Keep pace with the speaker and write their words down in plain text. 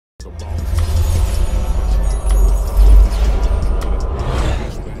Hustle.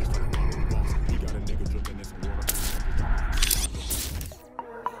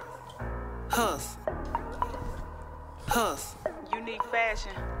 Hustle. Unique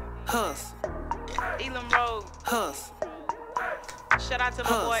fashion. Hustle. Elam Road. Hustle. Shout out to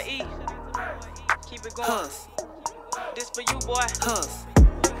my boy E. Keep it going. Hustle. This for you, boy. Hustle.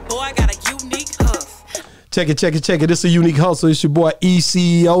 Boy, I got a unique hustle. Check it. This is a Unique Hustle. It's your boy E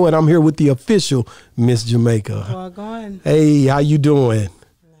CEO, and I'm here with the official Miss Jamaica. Well, going. Hey, how you doing?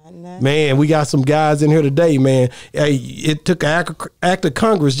 Man, we got some guys in here today, man. Hey, it took an act of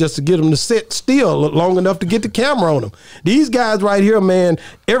Congress just to get them to sit still long enough to get the camera on them. These guys right here, man,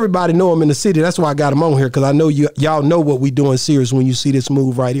 everybody know them in the city. That's why I got them on here, because I know y'all know what we doing serious when you see this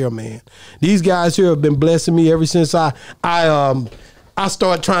move right here, man. These guys here have been blessing me ever since I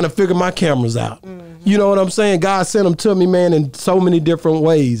started trying to figure my cameras out. You know what I'm saying? God sent them to me, man, in so many different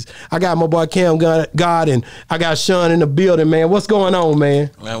ways. I got my boy CAMGOD, and I got Shun in the building, man. What's going on, man?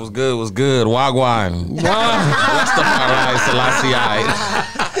 Man, what's good? Wagwan. Selassie.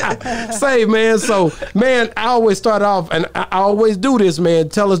 Say, man, so, man, I always start off, and I always do this, man.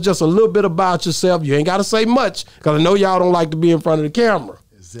 Tell us just a little bit about yourself. You ain't got to say much, because I know y'all don't like to be in front of the camera.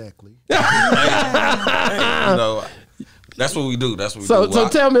 Exactly. Hey, you know, that's what we do. That's what we do. So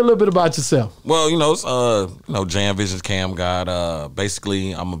tell me a little bit about yourself. Well, it's Jamvision, CAMGOD.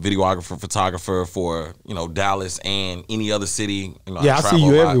 Basically, I'm a videographer, photographer for Dallas and any other city. Yeah, I see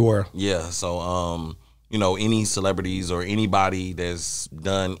you everywhere. Yeah, so any celebrities or anybody that's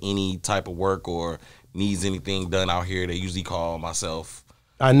done any type of work or needs anything done out here, they usually call myself.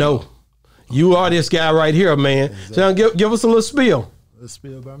 I know. You are this guy right here, man. Exactly. So give us a little spiel. A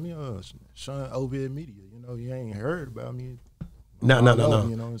spiel about me, Shun, Ovid Media. You ain't heard about me. No.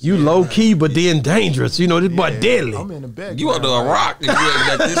 You saying? low key, but then dangerous. This boy deadly. I'm in the back. You under a rock if you ain't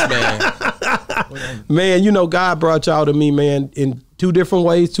got this man. Man, God brought y'all to me, man, in 2 different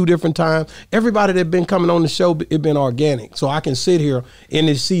ways, 2 different times. Everybody that been coming on the show, it been organic. So I can sit here in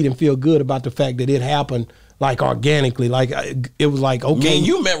this seat and feel good about the fact that it happened like organically. Like it was like, okay. Me and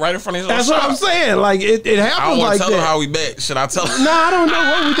you met right in front of his own That's shop. what I'm saying. Like it happened like that. I don't want to tell her how we met. Should I tell her? No, I don't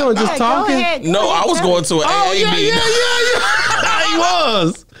know what we doing. Just talking. No, I was going to an AA meeting. Yeah. He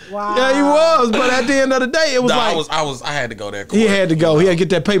was. Wow. Yeah, he was. But at the end of the day, it was I had to go there. He had to go. He had to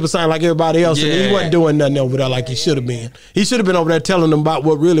get that paper signed like everybody else, and he wasn't doing nothing over there like he should have been. He should have been over there telling them about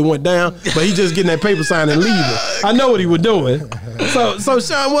what really went down, but he just getting that paper signed and leaving. I know what he was doing. So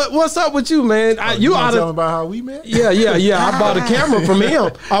Shun, what's up with you, man? You want to tell me about how we met? Yeah. I bought a camera from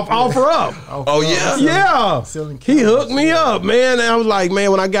him off OfferUp. Oh, yeah? Yeah. He hooked me up, man. And I was like,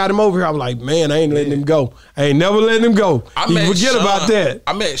 man, when I got him over here, I was like, man, I ain't letting him go. I ain't never letting him go. Forget about that.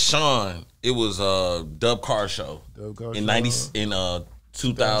 I met Shun. It was a Dub Car Show in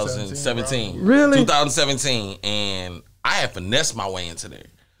 2017. Really? 2017, and I had finessed my way into there.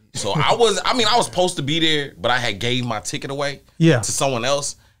 So I was supposed to be there, but I had gave my ticket away to someone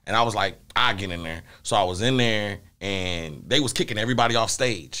else, and I was like, I get in there. So I was in there, and they was kicking everybody off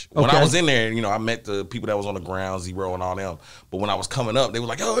stage. When I was in there, I met the people that was on the ground, Zero and all them. But when I was coming up, they was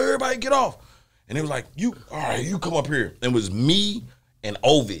like, "Oh, everybody get off!" And they was like, "You come up here." And it was me and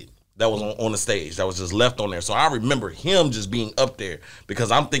Ovid that was on the stage, that was just left on there. So I remember him just being up there,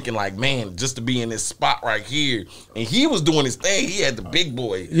 because I'm thinking like, man, just to be in this spot right here. And he was doing his thing. He had the big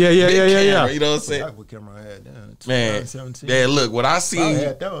boy. Yeah. You know what I'm saying? What camera I had then? Man, look, when I seen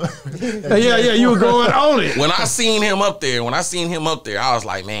You were going on it. When I seen him up there, I was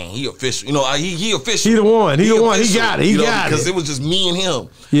like, man, he official. He official. He the one. He got it. He got it. Because it was just me and him.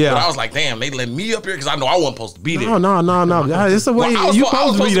 Yeah. But I was like, damn, they let me up here, because I know I wasn't supposed to be there. No. It's the way you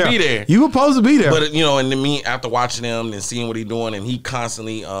supposed to be there. You were supposed to be there. But and then me, after watching him and seeing what he doing, and he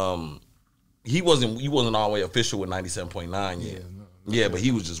constantly he wasn't all the way official with 97.9 yet. Yeah, but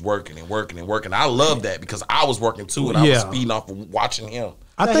he was just working. I love that, because I was working too, and I was speeding off of watching him.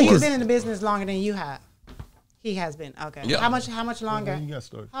 I think he's been in the business longer than you have. He has been. Okay. Yeah. How much longer? When you got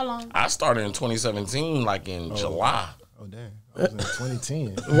started? How long? I started in 2017, like in July. Oh, damn. I was in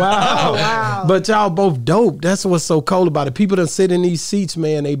 2010. Wow. But y'all both dope. That's what's so cool about it. People that sit in these seats,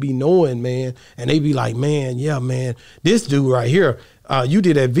 man, they be knowing, man. And they be like, man, this dude right here, you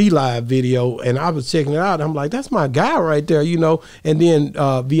did that V-Live video, and I was checking it out. And I'm like, that's my guy right there, And then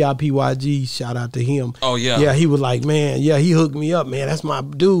VIPYG, shout out to him. Oh, yeah. Yeah, he was like, man, he hooked me up, man. That's my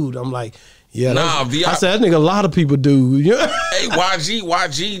dude. I'm like, yeah. I said, that nigga, a lot of people do. Hey,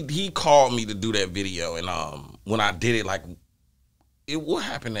 YG, he called me to do that video. And when I did it, like, what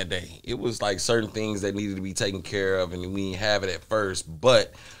happened that day? It was like certain things that needed to be taken care of, and we didn't have it at first,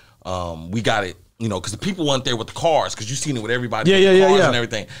 but we got it you know, because the people weren't there with the cars, because you seen it with everybody, cars and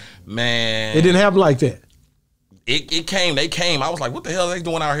everything. Man, it didn't happen like that. It came. They came. I was like, what the hell are they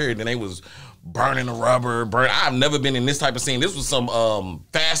doing out here? And then they was burning the rubber. I've never been in this type of scene. This was some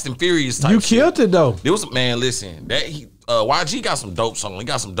Fast and Furious type. You killed it though. It was, man. Listen, that YG got some dope song. He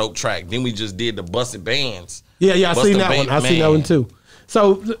got some dope track. Then we just did the Busted Bands. Yeah, I seen that one. I seen that one too.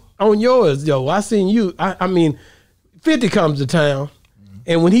 So on yours, yo, I seen you. I mean, 50 comes to town,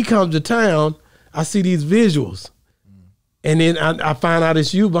 and when he comes to town, I see these visuals, and then I find out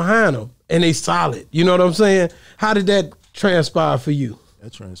it's you behind them, and they solid. You know what I'm saying? How did that transpire for you?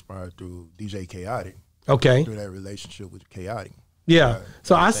 That transpired through DJ Chaotic. Okay. Through that relationship with Chaotic. Yeah.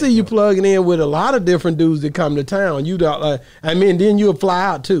 So I see you plugging in with a lot of different dudes that come to town. You don't like, I mean, then you'll fly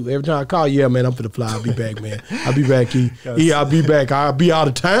out too. Every time I call, yeah, man, I'm finna fly. I'll be back, man. I'll be back. I'll be back. I'll be out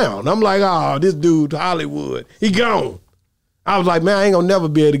of town. I'm like, oh, this dude, Hollywood, he gone. I was like, man, I ain't gonna never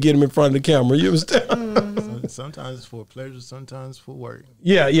be able to get him in front of the camera. You understand? Sometimes it's for pleasure, sometimes for work.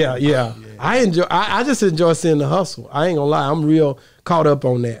 Yeah. I just enjoy seeing the hustle. I ain't gonna lie, I'm real caught up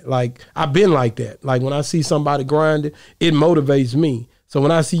on that. Like, I've been like that. Like, when I see somebody grinding, it motivates me. So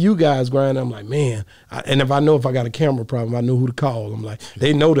when I see you guys grind, I'm like, man. And if I got a camera problem, I know who to call. I'm like,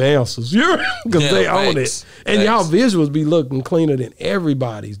 they know the answers, because they own it. And y'all visuals be looking cleaner than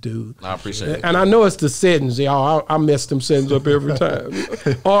everybody's, dude. I appreciate it. And I know it's the settings, y'all. I mess them settings up every time.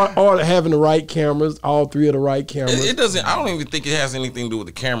 or having the right cameras, all three of the right cameras. It doesn't. I don't even think it has anything to do with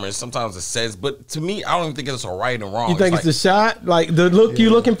the cameras. Sometimes it says, but to me, I don't even think it's a right and wrong. You think it's the shot, like the look you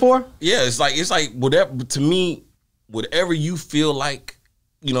looking for? Yeah, it's like whatever. To me, whatever you feel like.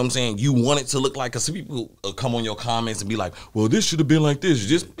 You know what I'm saying? You want it to look like, because some people come on your comments and be like, well, this should have been like this.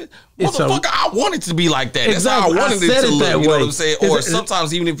 Motherfucker, I want it to be like that. Exactly. That's how I wanted it to look. You know what I'm saying? Or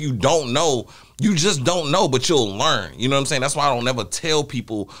sometimes even if you don't know, you just don't know, but you'll learn. You know what I'm saying? That's why I don't ever tell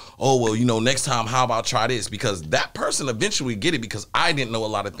people, oh, well, you know, next time, how about try this? Because that person eventually get it, because I didn't know a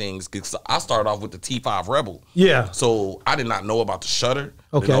lot of things. Because I started off with the T5 Rebel. Yeah. So I did not know about the shutter.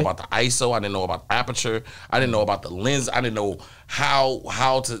 I didn't know about the ISO. I didn't know about the aperture. I didn't know about the lens. I didn't know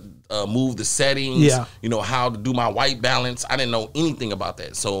how to move the settings. Yeah. You know, how to do my white balance. I didn't know anything about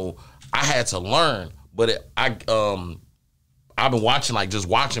that. So I had to learn. But I've been watching, like, just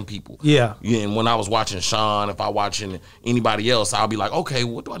watching people. Yeah. And when I was watching Shun, if I watching anybody else, I'll be like, okay,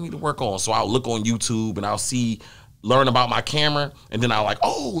 what do I need to work on? So I'll look on YouTube and I'll learn about my camera, and then I'll like,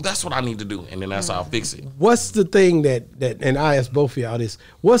 oh, that's what I need to do. And then that's how I'll fix it. What's the thing that and I ask both of y'all this,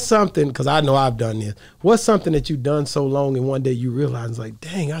 what's something, because I know I've done this, what's something that you've done so long and one day you realize, like,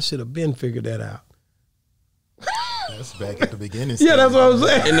 dang, I should have been figured that out? That's back at the beginning. Yeah, that's what I'm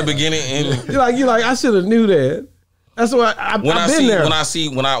saying. In the beginning. You're like, I should have knew that. That's what I've been there.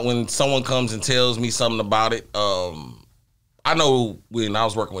 When someone comes and tells me something about it, I know when I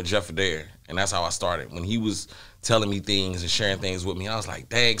was working with Jeff Adair, and that's how I started. When he was telling me things and sharing things with me, I was like,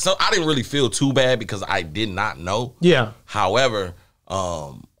 dang. So I didn't really feel too bad because I did not know. Yeah. However,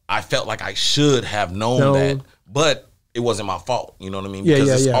 I felt like I should have known that, but it wasn't my fault. You know what I mean?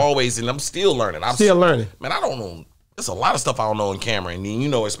 Because it's always, and I'm still learning. I'm still learning. Man, I don't know. There's a lot of stuff I don't know in camera, and then, you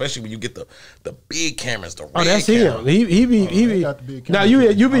know, especially when you get the big cameras, the red that's camera. him. He be. Now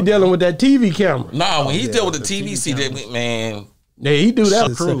you be dealing with that TV camera. Nah, when he deal with the TV, man. Yeah, he do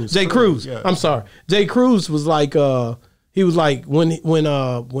that. Jay Cruz. Yeah. I'm sorry. Jay Cruz was like, he was like,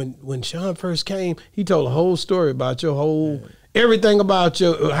 when Shun first came, he told a whole story about your whole everything about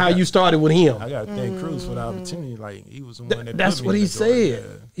how you started with him. I got to thank Cruz for the opportunity. Like, he was the one that that's what he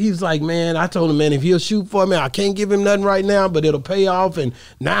said. He's like, man, I told him, man, if he'll shoot for me, I can't give him nothing right now, but it'll pay off. And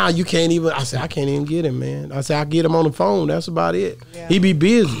now you can't even. I said, I can't even get him, man. I said, I get him on the phone. That's about it. Yeah. He be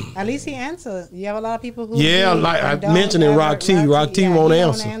busy. At least he answers. You have a lot of people who like I mentioned in Rock T won't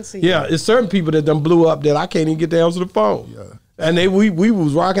answer. Yeah, it's certain people that done blew up that I can't even get to answer the phone. Yeah. And we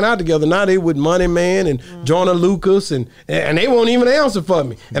was rocking out together. Now they with Money Man and Jonah Lucas and they won't even answer for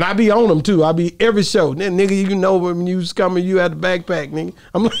me. And I be on them too. I be every show. Then nigga, you know when you was coming, you had the backpack, nigga.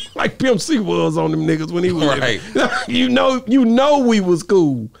 I'm like Pimp C was on them niggas when he was right. You know we was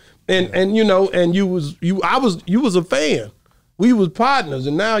cool. And you know, and you was a fan. We was partners,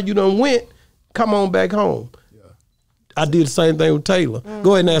 and now you done went. Come on back home. I did the same thing with Taylor.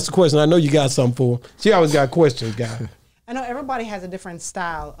 Go ahead and ask the question. I know you got something for her. She always got questions, guy. I know everybody has a different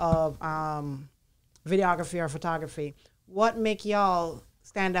style of videography or photography. What make y'all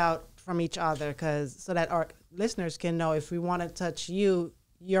stand out from each other? So that our listeners can know, if we want to touch you,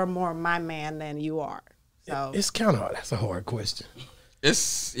 you're more my man than you are. So it's kind of that's a hard question.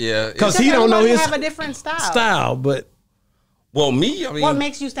 Because he don't know his have a different style. But Well, me, I mean, what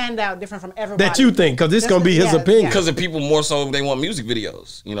makes you stand out different from everybody? That you think, because this going to be his opinion. Because the people more so, they want music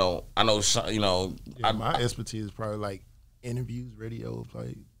videos. You know, I know, you know. My expertise is probably like interviews, radio,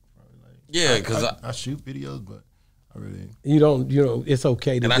 yeah, because I shoot videos, but I really... You know, it's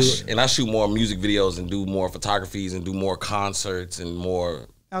okay to do it. And I shoot more music videos and do more photographies and do more concerts and more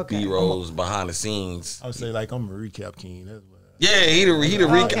B-rolls behind the scenes. I would say like I'm a recap king. That's what. Yeah, he the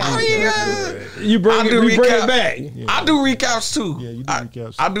recap. Okay. Oh, yeah. You bring it back. Yeah. I do recaps too. Yeah, you do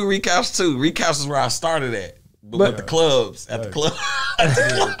recaps. I do recaps too. Recaps is where I started at. But at the clubs. At the club.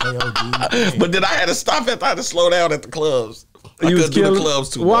 But then I had to stop I had to slow down at the clubs. I couldn't do the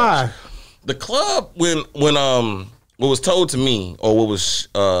clubs too much. Why? The club, when what was told to me, or what was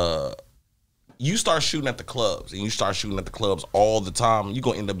you start shooting at the clubs and you start shooting at the clubs all the time, you're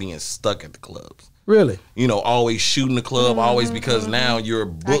gonna end up being stuck at the clubs. Really? You know, always shooting the club, always, because now you're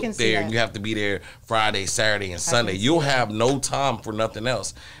booked there and you have to be there Friday, Saturday, and Sunday. You'll have no time for nothing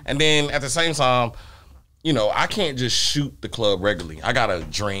else. And then at the same time, you know, I can't just shoot the club regularly. I gotta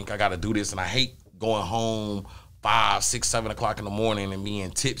drink, I gotta do this, and I hate going home 5, 6, 7 o'clock in the morning and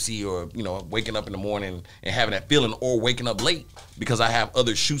being tipsy, or, you know, waking up in the morning and having that feeling, or waking up late because I have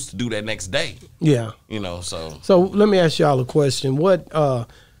other shoots to do that next day. Yeah. You know, so. So let me ask y'all a question. What,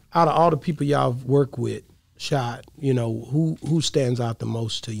 out of all the people y'all work with, shot, you know, who stands out the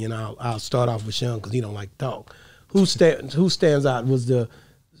most to you? And I'll start off with Shun because he don't like to talk. Who stands out? Was there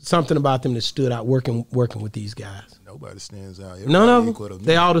something about them that stood out working with these guys? Nobody stands out. Everybody None of them?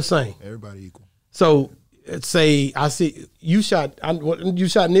 They all the same? Everybody equal. So say I see you shot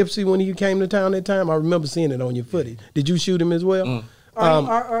Nipsey when he came to town that time. I remember seeing it on your footage. Did you shoot him as well?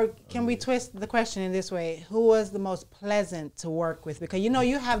 Or can we twist the question in this way? Who was the most pleasant to work with? Because, you know,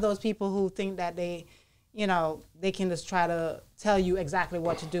 you have those people who think that they, you know, they can just try to tell you exactly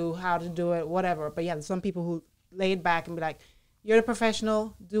what to do, how to do it, whatever. But yeah, some people who laid back and be like, you're the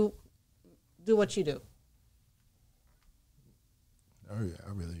professional, do what you do. Oh yeah,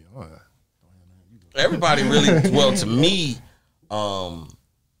 I really everybody really, well, to me,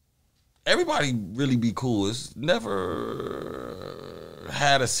 everybody really be cool. It's never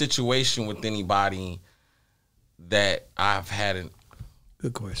had a situation with anybody that I've had an.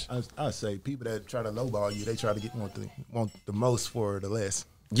 Good question. I say people that try to lowball you, they try to want the most for the less.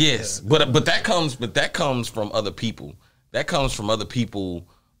 Yes, yeah. but that comes from other people. That comes from other people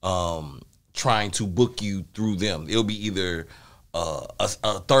trying to book you through them. It'll be either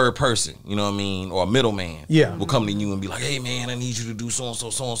a third person, you know what I mean, or a middleman. Yeah, will come to you and be like, "Hey man, I need you to do so and so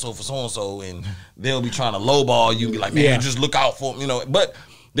for so and so," and they'll be trying to lowball you and be like, "Man, just look out for them," you know. But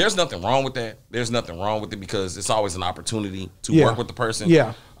there's nothing wrong with that. There's nothing wrong with it because it's always an opportunity to work with the person.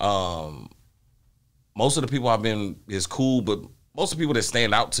 Yeah. Most of the people I've been is cool, but most of the people that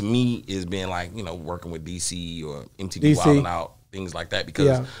stand out to me is being like, you know, working with DC or MTV Wildin' Out, things like that,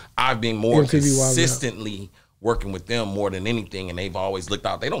 because I've been more consistently working with them more than anything, and they've always looked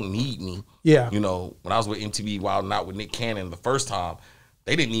out. They don't need me. Yeah. You know, when I was with MTV Wildin' Out with Nick Cannon the first time,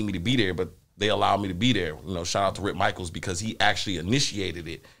 they didn't need me to be there, but they allowed me to be there. You know, shout out to Rip Michaels because he actually initiated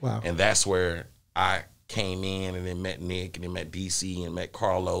it. Wow. And that's where I came in and then met Nick and then met DC and met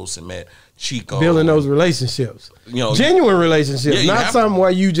Carlos and met Chico. Building those relationships. You know, genuine relationships, not something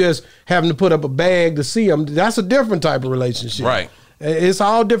where you just having to put up a bag to see them. That's a different type of relationship. Right. It's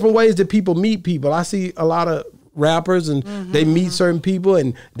all different ways that people meet people. I see a lot of rappers and they meet certain people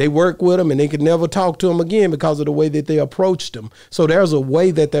and they work with them and they could never talk to them again because of the way that they approached them. So there's a way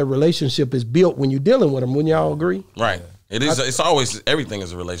that relationship is built when you're dealing with them. Wouldn't y'all agree? Right. It is. It's always, everything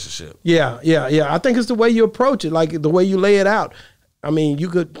is a relationship. Yeah. I think it's the way you approach it, like the way you lay it out. I mean, you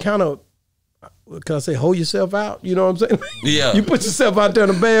could kind of, can I say, hold yourself out? You know what I'm saying? Yeah. You put yourself out there in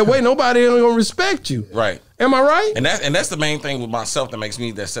a bad way, nobody ain't gonna respect you. Right. Am I right? And that's the main thing with myself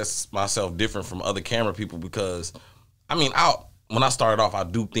that sets myself different from other camera people, because I mean, when I started off, I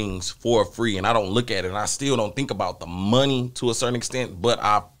do things for free and I don't look at it and I still don't think about the money to a certain extent, but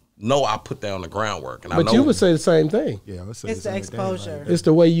I know I put down the groundwork. And but you would say the same thing. Yeah, I would say it's the exposure. It's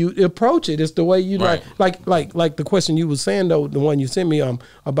the way you approach it. It's the way you like the question you was saying though, the one you sent me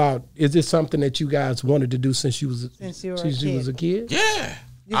about, is this something that you guys wanted to do since you was a kid? Yeah.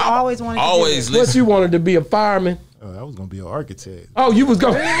 You always wanted to do this. What, you wanted to be a fireman? I was gonna be an architect. Oh, you was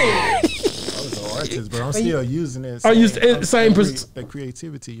going. I was an architect, but I'm still using it. That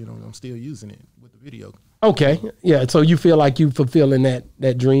creativity, you know, I'm still using it with the video. Okay, yeah. So you feel like you fulfilling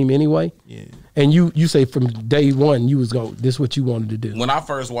that dream anyway? Yeah. And you say from day one you was going, this is what you wanted to do. When I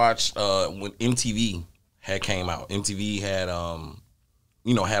first watched when MTV had came out, MTV had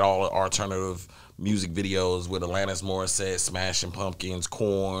had all the alternative music videos with Alanis Morissette, Smashing Pumpkins,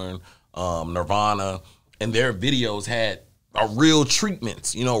 Korn, Nirvana, and their videos had real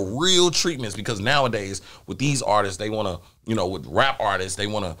treatments, real treatments, because nowadays with these artists, they want to, with rap artists, they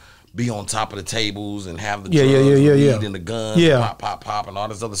want to be on top of the tables and have the drugs, the weed and the guns, pop, and all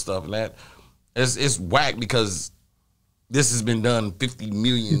this other stuff. And that it's whack, because this has been done 50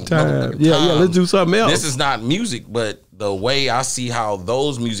 million times. Let's do something else. This is not music, but the way I see how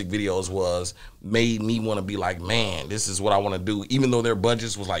those music videos made me want to be like, man, this is what I want to do, even though their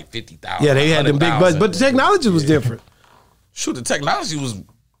budgets was like 50,000. Yeah, they had them big budgets, but the technology was different. Shoot, the technology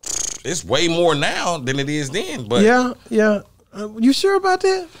it's way more now than it is then. But you sure about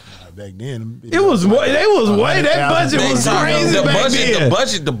that? Back then, that budget was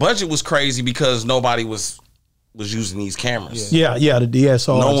crazy. The budget was crazy because nobody was using these cameras. The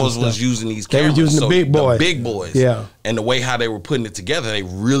DSLRs. No one was using these cameras. They were using the big boys. The big boys. Yeah. And the way how they were putting it together, they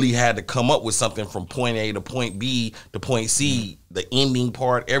really had to come up with something from point A to point B to point C. The ending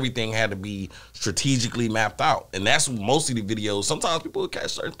part, everything had to be strategically mapped out. And that's most of the videos. Sometimes people will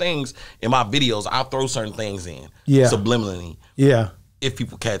catch certain things in my videos. I'll throw certain things in. Subliminally. Yeah. If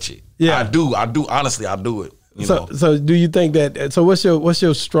people catch it. Yeah. I do. Honestly, I do it. So do you think that? So what's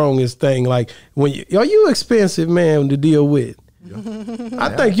your strongest thing? Like, are you expensive, man, to deal with? I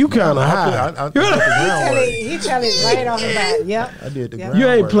think you kind of high. He tell it right on the bat. Yep. I did the groundwork. You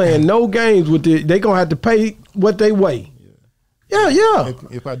ain't playing no games with it. They gonna have to pay what they weigh. Yeah.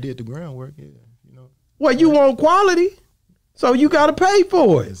 If I did the groundwork, Well, you want quality, so you got to pay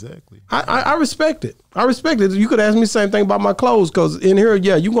for it. Exactly. I respect it. I respect it. You could ask me the same thing about my clothes, because in here,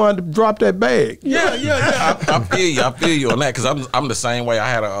 you gonna have to drop that bag. Yeah. I feel you on that, because I'm the same way. I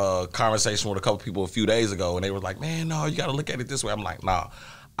had a conversation with a couple people a few days ago, and they were like, "Man, no, you got to look at it this way." I'm like, "Nah,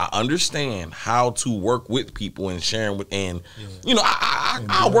 I understand how to work with people and sharing with, and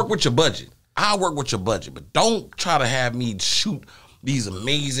I'll work with your budget. I'll work with your budget, but don't try to have me shoot these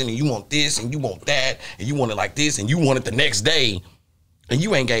amazing, and you want this, and you want that, and you want it like this, and you want it the next day, and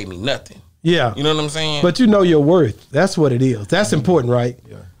you ain't gave me nothing." Yeah. You know what I'm saying? But you know your worth. That's what it is. That's important, right?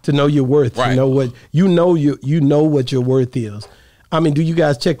 Yeah. To know your worth. Right. To know what you know what your worth is. I mean, do you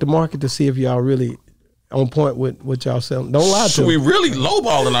guys check the market to see if y'all really on point with what y'all selling? Don't lie to me. We really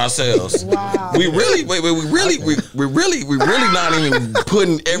lowballing ourselves. Wow. We really not even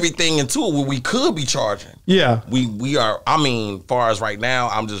putting everything into it where we could be charging. Yeah. We are, far as right now,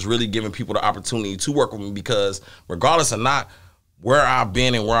 I'm just really giving people the opportunity to work with me, because regardless of not where I've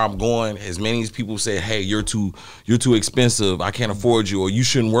been and where I'm going, as many as people say, "Hey, you're too expensive, I can't afford you," or "You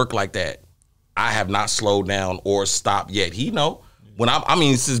shouldn't work like that," I have not slowed down or stopped yet.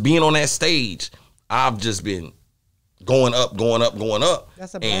 Since being on that stage, I've just been going up.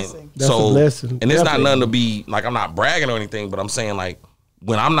 That's a blessing. That's a blessing. And it's not nothing to be like, I'm not bragging or anything, but I'm saying, like,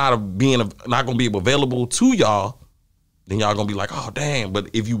 when I'm not gonna be available to y'all, then y'all gonna be like, "Oh, damn." But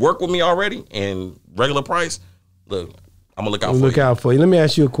if you work with me already and regular price, look, I'm gonna look out for you. Let me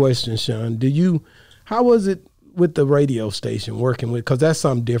ask you a question, Shun. How was it with the radio station working with? Because that's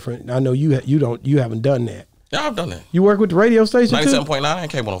something different. I know you haven't done that. Yeah, I've done that. You work with the radio station 97.9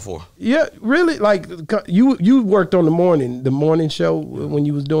 and K104. Yeah, really? Like, you worked on the morning show when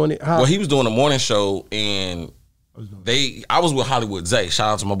you was doing it? Well, he was doing the morning show, and I was with Hollywood Zay. Shout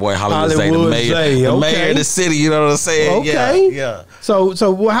out to my boy Hollywood Zay, the mayor of the city. You know what I'm saying? Okay. Yeah. So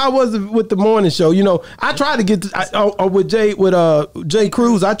how was it with the morning show? I tried to get with Jay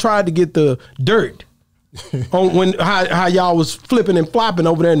Cruz. I tried to get the dirt on how y'all was flipping and flopping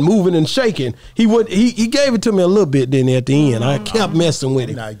over there and moving and shaking. He gave it to me a little bit. Then at the end, I kept messing with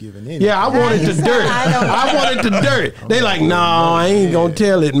it. Not giving anything. Yeah, I wanted the dirt. I wanted the dirt. They like, no, I ain't gonna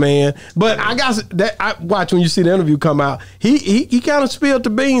tell it, man. But I got that. I watch when you see the interview come out. He kind of spilled the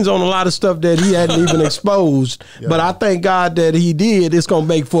beans on a lot of stuff that he hadn't even exposed. Yeah. But I thank God that he did. It's gonna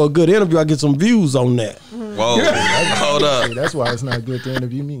make for a good interview. I get some views on that. Whoa, hold up. That's why it's not good to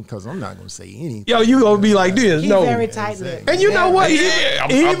interview me, because I'm not gonna say anything. Yo, you gonna be like this? He's no, very tight-lipped. And you know what?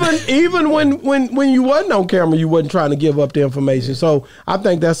 Even when you wasn't on camera, you wasn't trying to give up the information. So I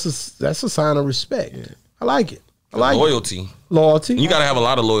think that's a sign of respect. Yeah. I like it. I like loyalty. Loyalty. You gotta have a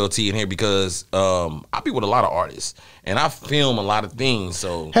lot of loyalty in here, because I be with a lot of artists and I film a lot of things.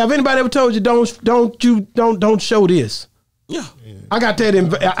 So have anybody ever told you don't show this? Yeah. I got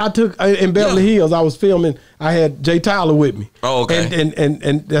that I took in Beverly Hills. I was filming. I had Jay Tyler with me. Oh, okay.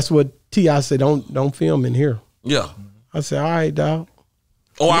 And that's what T.I. said. Don't film in here. Yeah. I said, all right, dog.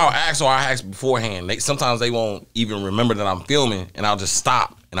 I'll ask beforehand. Sometimes they won't even remember that I'm filming, and I'll just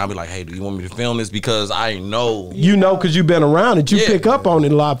stop and I'll be like, "Hey, do you want me to film this?" Because I know. Because you've been around it. You pick up on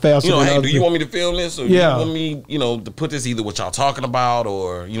it a lot faster. Hey, do you want me to film this? Or do you want me, to put this either what y'all talking about,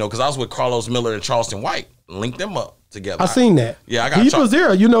 or, because I was with Carlos Miller and Charleston White. Link them up. together. I seen that. Yeah, I got. He was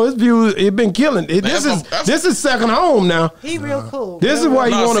there. You know, his view. It been killing. This is second home now. He real cool. This is where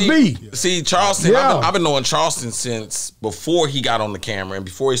you want to be. See, Charleston. I've been knowing Charleston since before he got on the camera and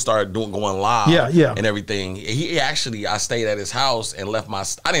before he started going live. Yeah. And everything. He actually, I stayed at his house and left my.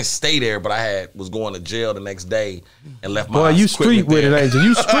 I didn't stay there, but I was going to jail the next day and left my. Boy, you street with it, Angel.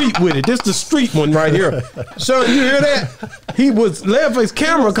 You street with it. This the street one right here. Shun, you hear that? He left his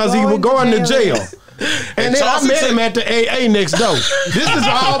camera because he was going to jail. And then I met him at the AA next door. This is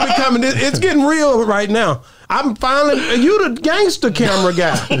all becoming. It's getting real right now. I'm finally. You the gangster camera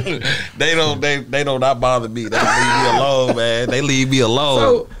guy. They don't not bother me. They leave me alone, man. They leave me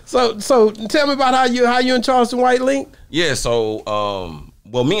alone. So tell me about how you and Charleston White linked. Yeah. So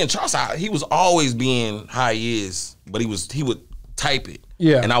well, me and Charleston, he was always being how he is, but he would type it.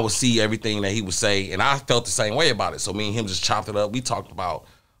 Yeah. And I would see everything that he would say, and I felt the same way about it. So me and him just chopped it up. We talked about.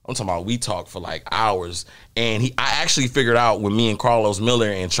 We talked for like hours, and I actually figured out when me and Carlos Miller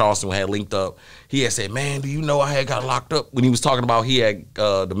and Charleston had linked up. He had said, "Man, do you know I had got locked up?" When he was talking about he had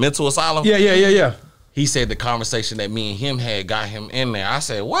the mental asylum. Yeah. He said the conversation that me and him had got him in there. I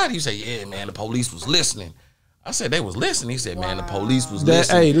said, "What?" He said, "Yeah, man, the police was listening." I said, "They was listening." He said, "Man, the police was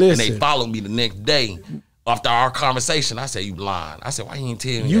listening, and they followed me the next day." After our conversation, I said, "You lying?" I said, "Why you ain't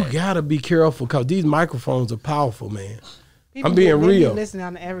tell me?" You that? gotta be careful because these microphones are powerful, man. People I'm being real. Listening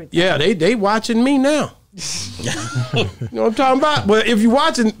on everything. Yeah, they watching me now. You know what I'm talking about? But if you're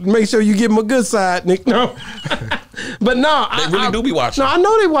watching, make sure you give them a good side, Nick. No, but no, they really do be watching. No, I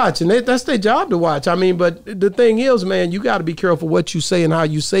know they watching. That's their job to watch. I mean, but the thing is, man, you got to be careful what you say and how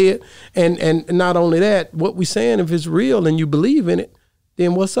you say it, and not only that, what we saying. If it's real and you believe in it,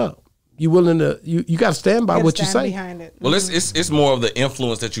 then what's up? You willing to you got to stand by what you say. Behind it. Well, it's more of the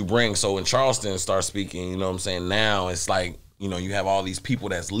influence that you bring. So when Charleston starts speaking, you know what I'm saying? Now it's like, you know, you have all these people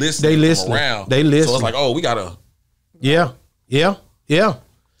that's listening. They listen around. They listen. So it's like, oh, we gotta. Yeah.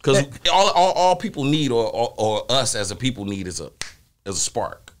 Because all people need, or us as a people need, is a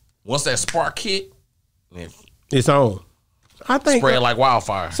spark. Once that spark hit, it's on. I think spread like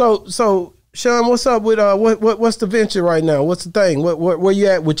wildfire. So Shun, what's up with what's the venture right now? What's the thing? Where you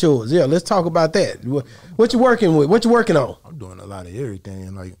at with yours? Yeah, let's talk about that. What you working with? What you working on? I'm doing a lot of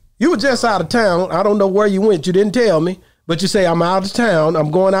everything. Like, you were just out of town. I don't know where you went. You didn't tell me, but you say I'm out of town. I'm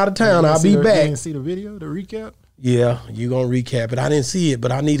going out of town. I'll be back. You didn't see the video, the recap? Yeah, you gonna recap it. I didn't see it,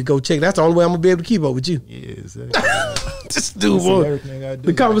 but I need to go check. That's the only way I'm gonna be able to keep up with you. Yes. This dude,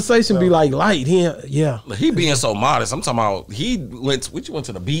 the conversation be like light. He being so modest. I'm talking about he went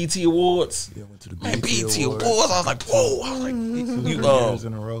to the BET Awards. Yeah, went to the BET Awards. I was like, whoa. I was like, you years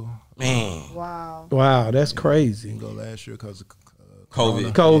in a row. Man. Wow, that's crazy. Didn't go last year because of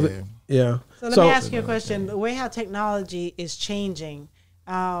COVID. Yeah. So let me ask you a question. The way how technology is changing,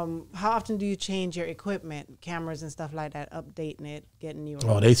 how often do you change your equipment, cameras and stuff like that, updating it, getting new?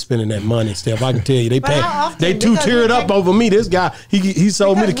 Oh, they spending that money, Steph. I can tell you, they they two-tiered up over me. This guy, he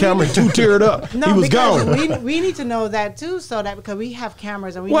sold me the camera and two-tiered up. No, he was gone. We need to know that too, so that because we have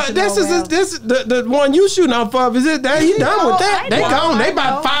cameras and we. Well, this is the one you shooting off of. Is it that he done with that? They gone. They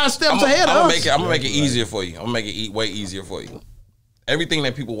about 5 steps ahead of us. I'm gonna make it easier for you. I'm gonna make it way easier for you. Everything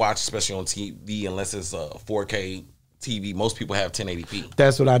that people watch, especially on TV, unless it's 4K. TV, most people have 1080p.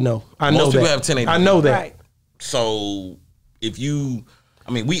 That's what I know. Most people have 1080p. I know that. Right. So if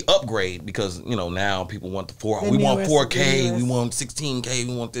we upgrade because now people want we want 4K, we want 16K,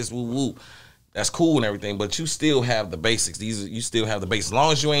 we want this, woo. That's cool and everything, but you still have the basics. You still have the basics. As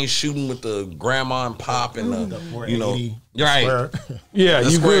long as you ain't shooting with the grandma and pop and the you're right. Yeah,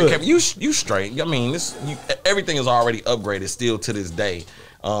 you good. Camera, you straight. I mean, everything is already upgraded still to this day.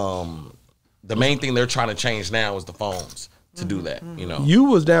 The main thing they're trying to change now is the phones to do that. You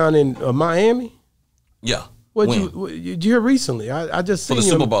was down in Miami. Yeah. What you hear recently? I just seen for the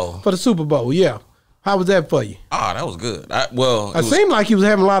Super Bowl. For the Super Bowl, yeah. How was that for you? Ah, that was good. It seemed like you was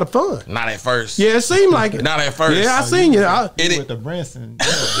having a lot of fun. Not at first. Yeah, it seemed like it. Not at first. Yeah, I seen you. With the Branson.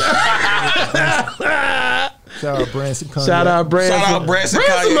 Shout out Branson. Shout out Branson.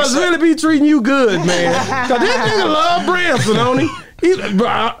 Branson must really be treating you good, man. Cause that nigga love Branson, don't he?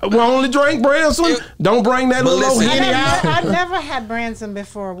 We only drink Branson. Don't bring that little Henny out. I've never had Branson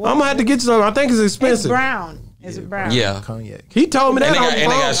before. I'm gonna have to get you some. I think it's expensive. It's brown. Is it brown? Yeah. Cognac. He told me that.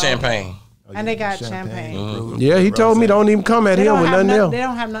 And they got champagne. And they got champagne. Mm-hmm. Yeah, he told me don't even come at him with nothing else. They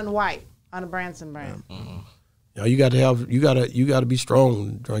don't have nothing white on the Branson brand. Mm-hmm. Yo, you got to be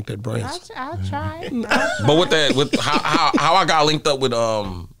strong to drink that Branson. I'll try. But with how I got linked up with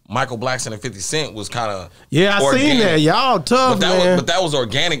Michael Blackson and 50 Cent was kind of I seen that. Y'all tough, man. But that was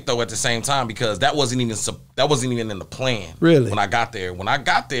organic though at the same time because that wasn't even in the plan. Really? When I got there,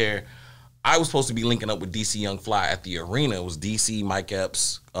 I was supposed to be linking up with DC Young Fly at the arena. It was DC, Mike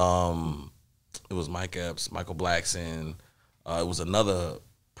Epps. It was Mike Epps, Michael Blackson. It was another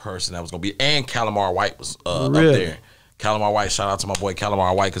person that was going to be, and Calamar White was up there. Calamar White, shout out to my boy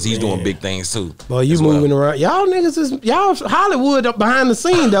Calamar White because he's doing big things too. Boy, you moving around. Y'all niggas is, y'all Hollywood up behind the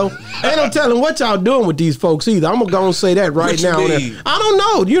scene though. Ain't no telling what y'all doing with these folks either. I'm going to go and say that right now. I don't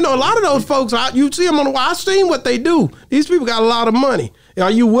know. You know, a lot of those folks, you see them on the wall. I've seen what they do. These people got a lot of money. Are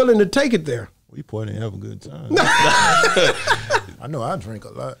you willing to take it there? We point and have a good time. I know I drink a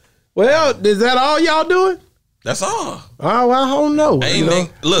lot. Well, is that all y'all doing? That's all. Oh, well, I don't know. Hey, man,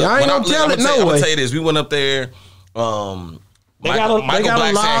 look, I ain't gonna tell it no way. I'm gonna tell you this. We went up there. They got a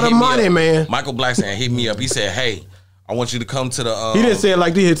lot of money, man. Michael Blackson hit me up. He said, "Hey, I want you to come to the." He didn't say it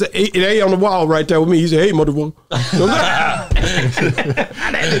like this. It ain't on the wall right there with me. He said, "Hey, motherfucker."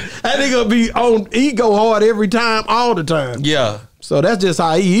 That nigga be on. He go hard every time, all the time. Yeah. So that's just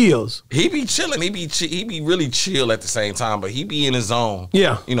how he is. He be chilling. He be really chill at the same time, but he be in his zone.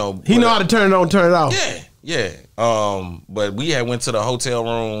 Yeah. You know. He know how to turn it on, turn it off. Yeah. But we had went to the hotel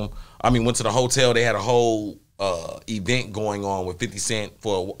room. Went to the hotel. They had a whole event going on with 50 Cent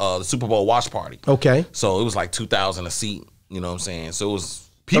for the Super Bowl watch party. Okay. So it was like $2,000 a seat. You know what I'm saying? So it was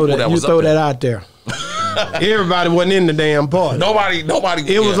people that was up there. That out there. Everybody wasn't in the damn party. Nobody.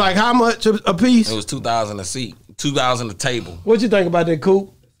 It was like how much a piece? It was $2,000 a seat. $2,000 a table. What you think about that,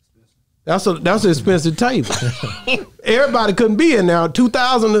 Coop? That's an expensive table. Everybody couldn't be in there.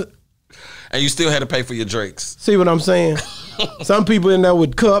 $2,000. And you still had to pay for your drinks. See what I'm saying? Some people in there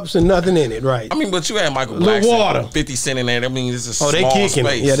with cups and nothing in it, right? But you had Michael Blackson, water, 50 Cent in there. It's a small they kicking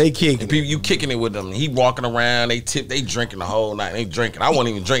space. It. Yeah, they kicking. And people, you kicking it with them. He walking around. They drinking the whole night. They drinking. I wasn't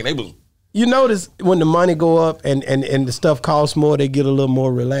even drinking. They was. You notice when the money go up and the stuff costs more, they get a little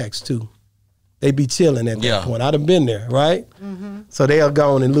more relaxed too. They be chilling at that point. I done been there, right? Mm-hmm. So they'll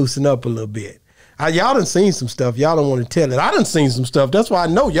go on and loosen up a little bit. Y'all done seen some stuff. Y'all don't want to tell it. I done seen some stuff. That's why I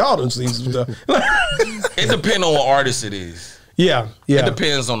know y'all done seen some stuff. It depends on what artist it is. Yeah. It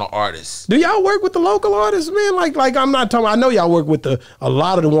depends on the artist. Do y'all work with the local artists, man? Like I'm not talking. I know y'all work with a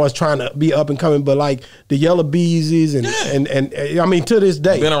lot of the ones trying to be up and coming, but like the Yellow Beezies and to this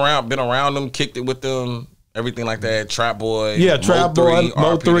day, been around them, kicked it with them. Everything like that, Trap Boy, Trap Boy,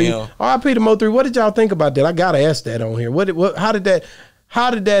 Mo3, RP to Mo3. What did y'all think about that? I gotta ask that on here. How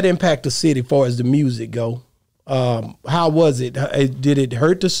did that impact the city as far as the music go? How was it? Did it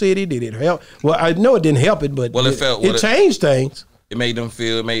hurt the city? Did it help? Well, I know it didn't help it, but it changed things. It made them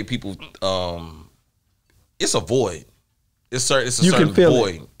feel. It made people. It's a void. It's a certain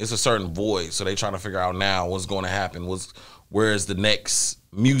void. It's a certain void. So they trying to figure out now what's going to happen. Where's the next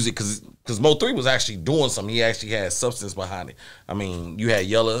music? Because Mo3 was actually doing something. He actually had substance behind it. You had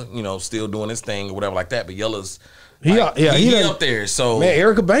Yella, still doing his thing or whatever like that. But Yella's he up there. So man,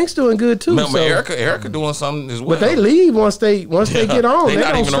 Erica Banks doing good too. Man, Erica doing something as well. But they leave once they get on. They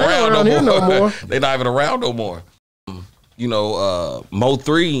not even around here no more. They not even around no more.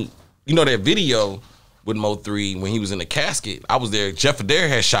 Mo3. That video with Mo3 when he was in the casket. I was there. Jeff Adair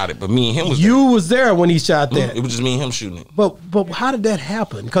had shot it, but me and him was You was there when he shot that. It was just me and him shooting it. But how did that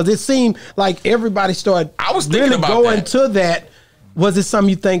happen? Because it seemed like everybody started I was thinking really about going that. to that. Was it something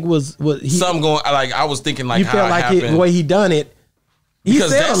you think was something going like I was thinking like you how felt like it the way he done it? He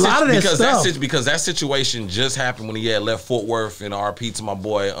said a lot of that stuff. Because that situation just happened when he had left Fort Worth and RP to my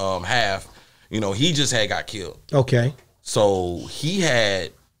boy Half. He just had got killed. Okay. So he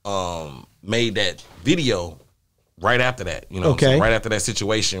had made that video right after that, okay. Right after that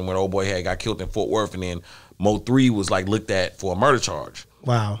situation when old boy had got killed in Fort Worth, and then Mo3 was like looked at for a murder charge.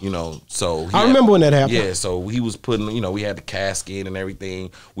 Wow. So I remember when that happened. Yeah, so he was putting, we had the casket and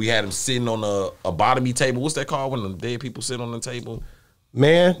everything. We had him sitting on a bottomy table. What's that called when the dead people sit on the table?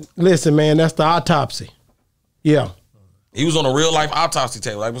 Man, listen, man, that's the autopsy. Yeah. He was on a real life autopsy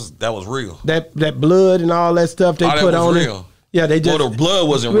table. That was real. That blood and all that stuff they put on real. It. Yeah, they just. Well, the blood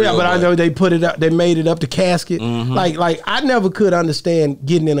wasn't real. Yeah, but I know they put it up. They made it up the casket. Mm-hmm. Like I never could understand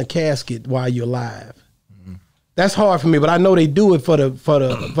getting in a casket while you're alive. Mm-hmm. That's hard for me, but I know they do it for the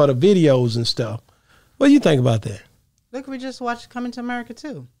videos and stuff. What do you think about that? Look, we just watched Coming to America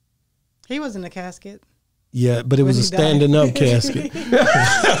too. He was in the casket. Yeah, but it was a standing up casket.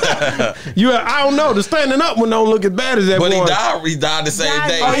 I don't know. The standing up one don't look as bad as that one. But he died the same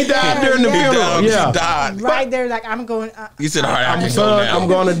day. Oh, he died during the funeral. Yeah. He died. Right there, like, I'm going. He said, all right, I'm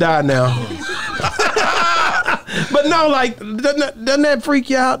going to die now. But no, like, doesn't that freak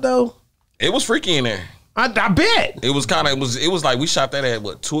you out, though? It was freaky in there. I bet. It was like we shot that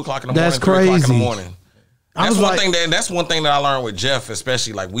at, 2 o'clock in the morning, That's 3 crazy. o'clock in the morning. That's one thing that I learned with Jeff,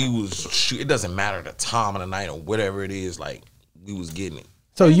 especially like it doesn't matter the time of the night or whatever it is, like we was getting it.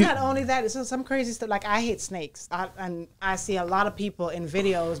 So and you not only that, it's some crazy stuff. Like I hate snakes, and I see a lot of people in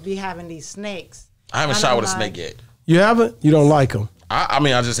videos be having these snakes. I haven't shot with a snake yet. You haven't? You don't like them? I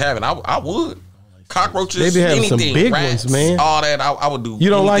mean, I just haven't. I would. Cockroaches, they be having anything, some big rats, ones, man. All that, I would do. You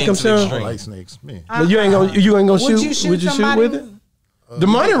don't like them, Shun? I don't like snakes, man. But you ain't gonna shoot. Would you shoot with it? The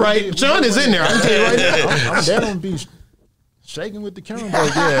money, right? Shun is in there. I can tell you right now. I'm dead on be shaking with the camera,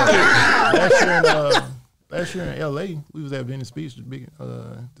 but yeah. Last year in L.A., we was at Venice Beach.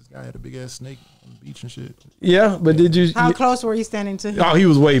 This guy had a big ass snake on the beach and shit. Yeah, but did you? How close were you standing to him? Oh, he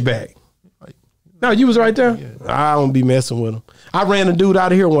was way back. No, you was right there. Yeah. I don't be messing with him. I ran a dude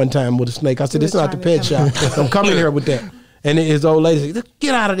out of here one time with a snake. I said, "This is not the pet shop. I'm coming here with that." And his old lady said,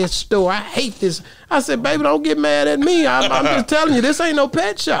 "Get out of this store. I hate this." I said, "Baby, don't get mad at me. I'm just telling you, this ain't no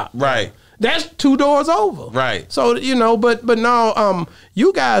pet shop. Right. That's 2 doors over. Right. So, but no,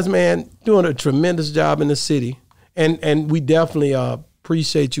 you guys, man, doing a tremendous job in the city. And we definitely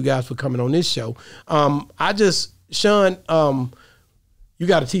appreciate you guys for coming on this show. Shun, you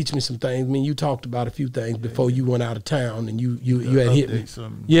got to teach me some things. I mean, you talked about a few things before you went out of town, and you had hit me.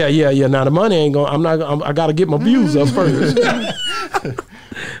 Yeah. Now the money ain't going. I got to get my views up first.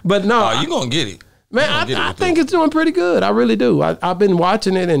 But no, you gonna get it, man. I think it's doing pretty good. I really do. I've been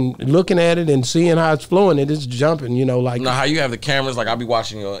watching it and looking at it and seeing how it's flowing. It's jumping. Like how you have the cameras. Like I'll be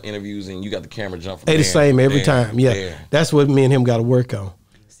watching your interviews and you got the camera jump. They the same every time. Yeah, that's what me and him got to work on.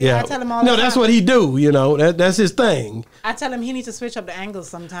 Yeah, I tell him all no, that's what he do. That's his thing. I tell him he needs to switch up the angles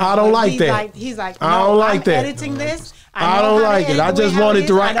sometimes. I don't like that. He's like, I don't like that. Editing this. I don't like it. I just wanted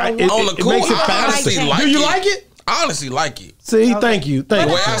to write. It makes it fantasy. Do you like it? I honestly like it. See, thank you. The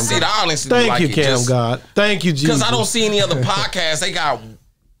way I see it, I honestly thank like you, it. CAMGOD. Thank you, Jesus. Because I don't see any other podcasts. They got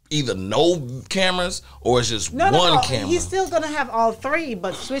either no cameras or it's just one camera. He's still gonna have all 3,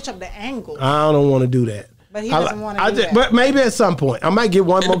 but switch up the angle. I don't want to do that. But he doesn't want to do that. But maybe at some point. I might get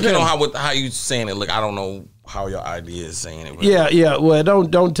one more camera. Depending on how you saying it. Look, I don't know how your idea is saying it. But. Yeah. Well,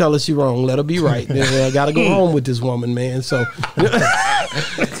 don't tell her she wrong. Let her be right. I got to go home with this woman, man. So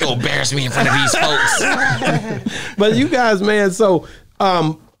it's gonna embarrass me in front of these folks. But you guys, man. So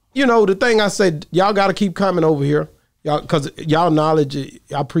the thing I said, y'all got to keep coming over here. Y'all, because y'all knowledge,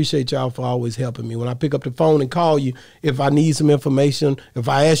 I appreciate y'all for always helping me. When I pick up the phone and call you, if I need some information, if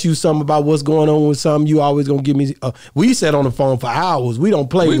I ask you something about what's going on with something, you always gonna give me. We sat on the phone for hours. We don't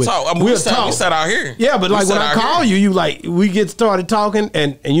play with. Talk. I mean, we sat out here. Yeah, but like when I call you, we get started talking,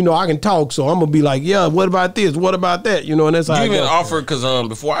 and I can talk, so I'm gonna be like, yeah, what about this? What about that? And that's how you even offered because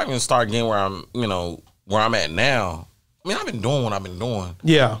before I even start getting where I'm at now. I mean, I've been doing what I've been doing.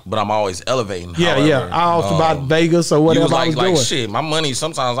 Yeah. But I'm always elevating. Yeah, however, I also about Vegas or whatever I was doing. Shit, my money,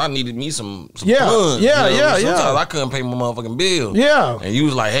 sometimes I needed me some yeah, funds. Yeah. Sometimes I couldn't pay my motherfucking bill. Yeah. And you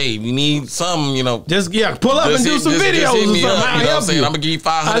was like, hey, we need some, Just, pull up and do some videos or something. You know what I'm saying? I'm going to give you $500.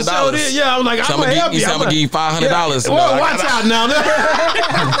 I showed it. Yeah, I'm like, I'm going to help you. I'm going to give you $500. Yeah. Well, watch out now.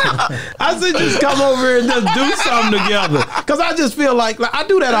 I said just come over here and just do something together. Because I just feel like I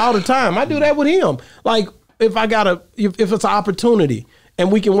do that all the time. I do that with him. Like, if it's an opportunity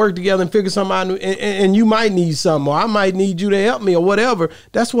and we can work together and figure something out, and you might need something, or I might need you to help me, or whatever.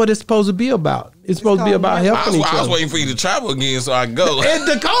 That's what it's supposed to be about. It's supposed to be about helping each other. I was waiting for you to travel again so I can go. And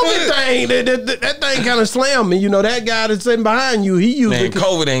the COVID thing, that thing kind of slammed me. That guy that's sitting behind you, he usually... Man,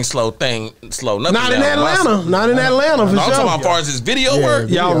 COVID ain't slow. Nothing. Not in Atlanta. Not in Atlanta, for sure. I'm talking about as far as this video work.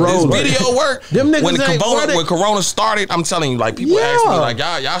 Y'all roll. Video work. Them niggas when Corona started, I'm telling you, like, people ask me, like,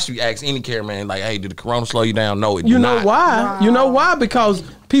 y'all should ask any cameraman, like, hey, did the Corona slow you down? No, it did not. You know why? Wow. You know why? Because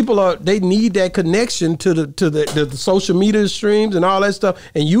people they need that connection to the social media streams and all that stuff,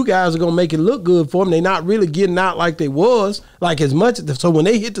 and you guys are gonna make it look good for them. They're not really getting out like they was, like as much. So when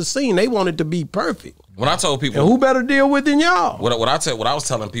they hit the scene, they want it to be perfect. When I told people, and who better deal with than y'all? What I was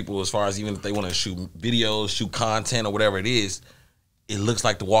telling people, as far as even if they want to shoot videos, shoot content, or whatever it is, it looks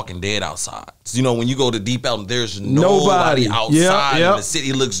like The Walking Dead outside. So, when you go to Deep Elm, there's nobody outside in the city.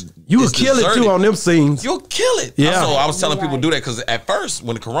 It looks you would kill it too on them scenes. You'll kill it. Yeah. So I was telling people to do that because at first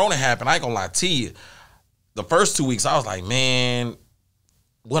when the Corona happened, I ain't gonna lie to you. The first 2 weeks I was like, man,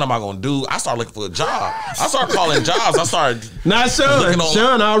 what am I gonna do? I started looking for a job. I started calling jobs. I started not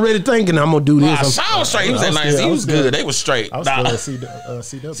Shun already thinking I'm gonna do this. Shun was straight. He was at nice. He was good. They was straight. I was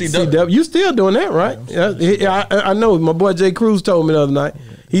CW. You still doing that, right? Yeah, I know. My boy Jay Cruz told me the other night.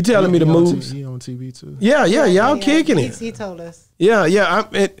 He telling me to move. He on TV too. Yeah, y'all kicking it. He told us. Yeah.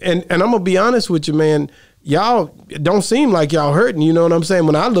 And I'm gonna be honest with you, man. Y'all don't seem like y'all hurting. You know what I'm saying?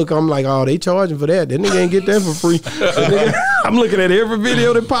 When I look, I'm like, oh, they charging for that. That nigga ain't get that for free. I'm looking at every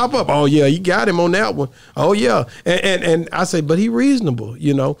video that pop up. Oh yeah, he got him on that one. Oh yeah, and I say, but he reasonable.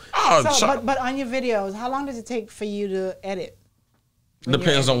 But on your videos, how long does it take for you to edit?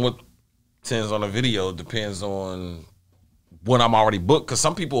 Depends on what. Depends on the video. Depends on when I'm already booked. Because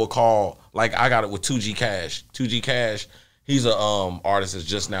some people will call. Like I got it with 2G Cash. 2G Cash. He's a artist that's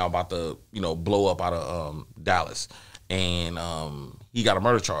just now about to blow up out of Dallas, and he got a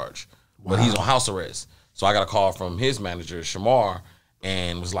murder charge, but he's on house arrest. So I got a call from his manager Shamar,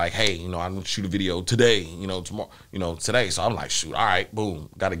 and was like, "Hey, I'm gonna shoot a video today, tomorrow, today." So I'm like, "Shoot, all right, boom,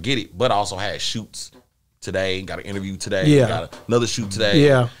 got to get it." But I also had shoots today, got an interview today, got another shoot today.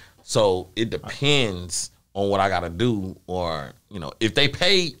 Yeah. So it depends on what I got to do, or if they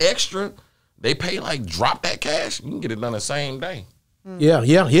pay extra. They pay like drop that cash. You can get it done the same day. Yeah.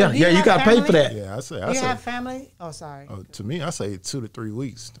 You got to pay for that. Yeah, I say. Do you have family? Oh, sorry. To me, I say 2 to 3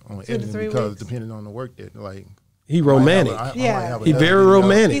 weeks on editing because depending on the work that he romantic. He very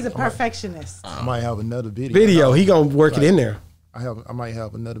romantic. He's a perfectionist. I might have another video. He gonna work it in there. I might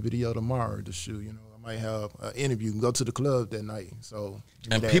have another video tomorrow to shoot. I might have an interview and go to the club that night. So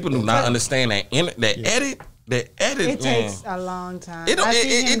people do not understand that edit. The edit, it takes a long time.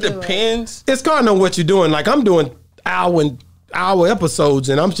 It depends. It's kind of what you're doing. Like I'm doing hour episodes,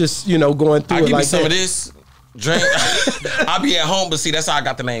 and I'm just going through. I give me like some that. of this drink. I'll be at home, but see, that's how I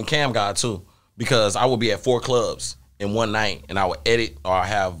got the name CAMGOD too, because I would be at 4 clubs in one night, and I would edit or I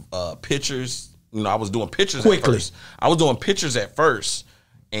have pictures. I was doing pictures quickly. At first. I was doing pictures at first.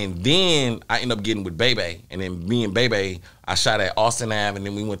 And then I ended up getting with Bebe. And then me and Bebe, I shot at Austin Ave, and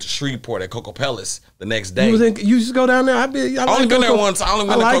then we went to Shreveport at Coco Pellis the next day. You used to go down there? I only been there once. I only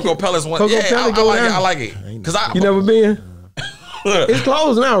been to Coco Pellis once. Coco I like it. You never been? It's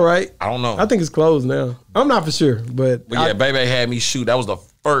closed now, right? I don't know. I think it's closed now. I'm not for sure, but yeah, Bebe had me shoot. That was the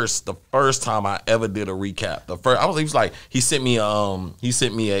first time I ever did a recap. He sent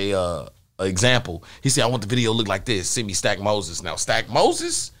me a example. He said, I want the video to look like this. Send me Stack Moses. Now, Stack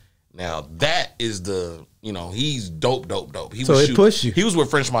Moses, that is the, he's dope. It pushed you. He was with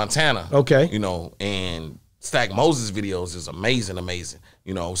French Montana. Okay. And Stack Moses videos is amazing.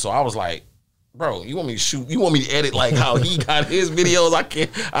 So I was like, bro, you want me to shoot? You want me to edit like how he got his videos?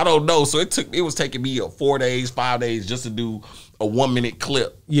 I don't know. So it was taking me 4 days, 5 days just to do a 1-minute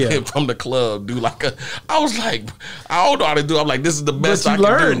clip from the club. I was like, I don't know how to do it. I'm like, this is the best I can do.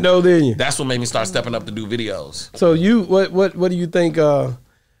 But you learned though, didn't you? That's what made me start stepping up to do videos. So what do you think?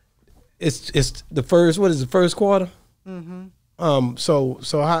 It's the first. What is the first quarter? Mm-hmm.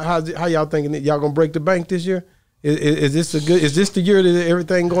 So how y'all thinking that y'all gonna break the bank this year? Is this is this the year that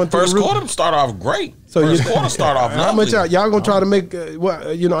everything going through first the roof? quarter start off great. So first quarter start off how lovely. much y'all gonna try to make?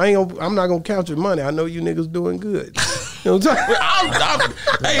 I'm not gonna count your money. I know you niggas doing good. You know what I'm talking?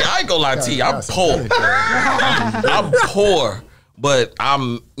 Hey, I ain't gonna lie to you. I'm poor. I'm poor. But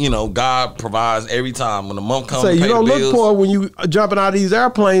God provides every time when the month comes. Say to pay you don't the look bills. poor when you jumping out of these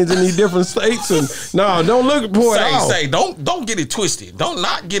airplanes in these different states, and no, don't look poor at all. Don't get it twisted. Don't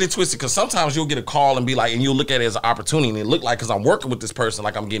not get it twisted, because sometimes you'll get a call and be like, and you'll look at it as an opportunity, and it look like because I'm working with this person,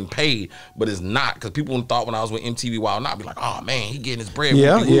 like I'm getting paid, but it's not, because people thought when I was with MTV Wild Not, be like, oh man, he getting his bread.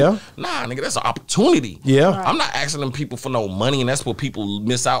 Yeah. Nah, nigga, that's an opportunity. Yeah, I'm not asking them people for no money, and that's what people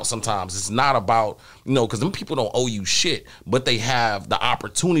miss out sometimes. It's not about because them people don't owe you shit, but they have the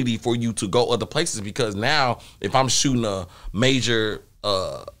opportunity for you to go other places, because now if I'm shooting a major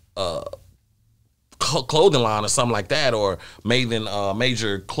clothing line or something like that, or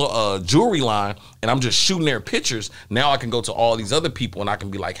major jewelry line, and I'm just shooting their pictures, now I can go to all these other people and I can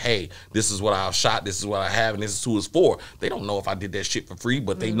be like, hey, this is what I've shot, this is what I have, and this is who it's for. They don't know if I did that shit for free,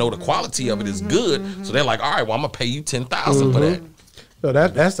 but they know the quality of it is good, so they're like, all right, well, I'm gonna pay you $10,000 for that. So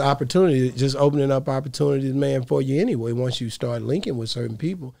that's the opportunity, just opening up opportunities, man, for you anyway, once you start linking with certain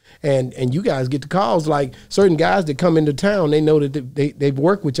people. And you guys get the calls, like certain guys that come into town, they know that they've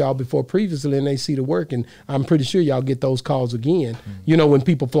worked with y'all before previously, and they see the work, and I'm pretty sure y'all get those calls again, when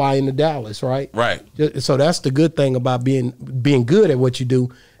people fly into Dallas, right? Right. So that's the good thing about being good at what you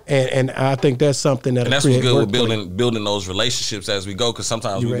do. And I think that's something that. And that's what's good with building those relationships as we go, because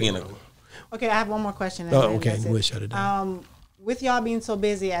sometimes we get in Okay, I have one more question. Okay, we'll shut it down. With y'all being so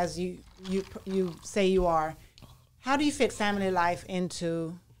busy as you say you are, how do you fit family life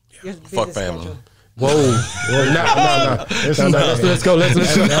into your busy Fuck family. schedule? Whoa, no. Let's go. No, he's single. That's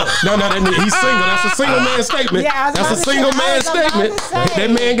a single man statement. Yeah, that's a single man statement.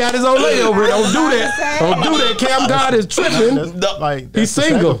 That man got his own layover. Don't do that. Don't do that. CAMGOD is tripping. He's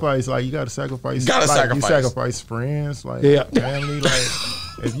single. Sacrifice. Like, you got to sacrifice. You sacrifice friends. Like, family. Like,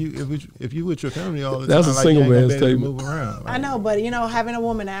 if you with your family all the time, that's a single man statement. Move around. Like, I know, but having a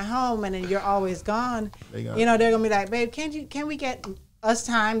woman at home and then you're always gone, they're gonna be like, babe, can we get us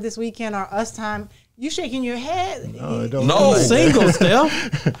time this weekend or us time? You shaking your head? No, it don't No. look like Single, that.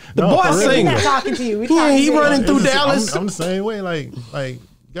 Steph. The No, boy for real. We're single. not talking to you. We He talking he to you. running through It's just- Dallas. I'm the same way. Like you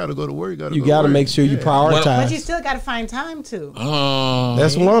gotta go to work. You got to make sure you prioritize. But you still got to find time to.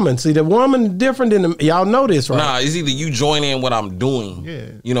 That's woman. See, the woman different than the, y'all know this, right? Nah, it's either you join in what I'm doing. Yeah.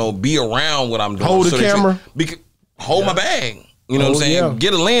 You know, be around what I'm doing. Hold the that you- camera. hold my bag. You know what I'm saying? yeah.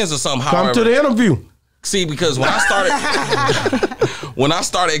 Get a lens or something. Come however. to the interview. See, because when I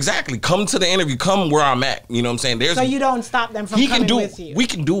started, exactly, come to the interview, come where I'm at. You know what I'm saying? There's So you don't stop them from he coming can do. with you. We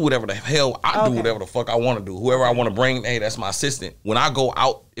can do whatever the hell I do, Okay. whatever the fuck I want to do. Whoever I want to bring, hey, that's my assistant. When I go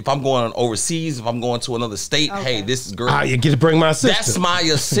out, if I'm going overseas, if I'm going to another state, Okay. hey, this is girl. You get to bring my assistant. That's my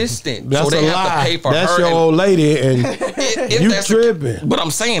assistant. That's so they a have lie. to pay for That's her. your and old lady, and if you that's tripping. But I'm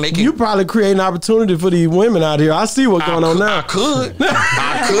saying they can. You probably create an opportunity for these women out here. I see what's going on now. I could.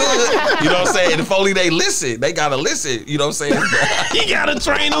 You know what I'm saying? If only they listen. They gotta listen. You know what I'm saying? You gotta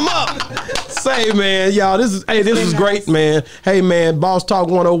train them up. Say, man, y'all, this is great, man. Hey, man, Boss Talk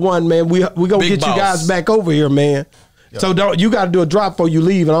 101, man. We gonna Big get boss. you guys back over here, man. So you got to do a drop before you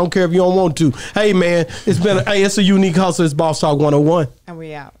leave, and I don't care if you don't want to. Hey, man, it's a unique hustle. It's Boss Talk 101. And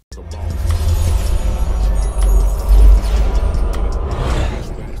we out.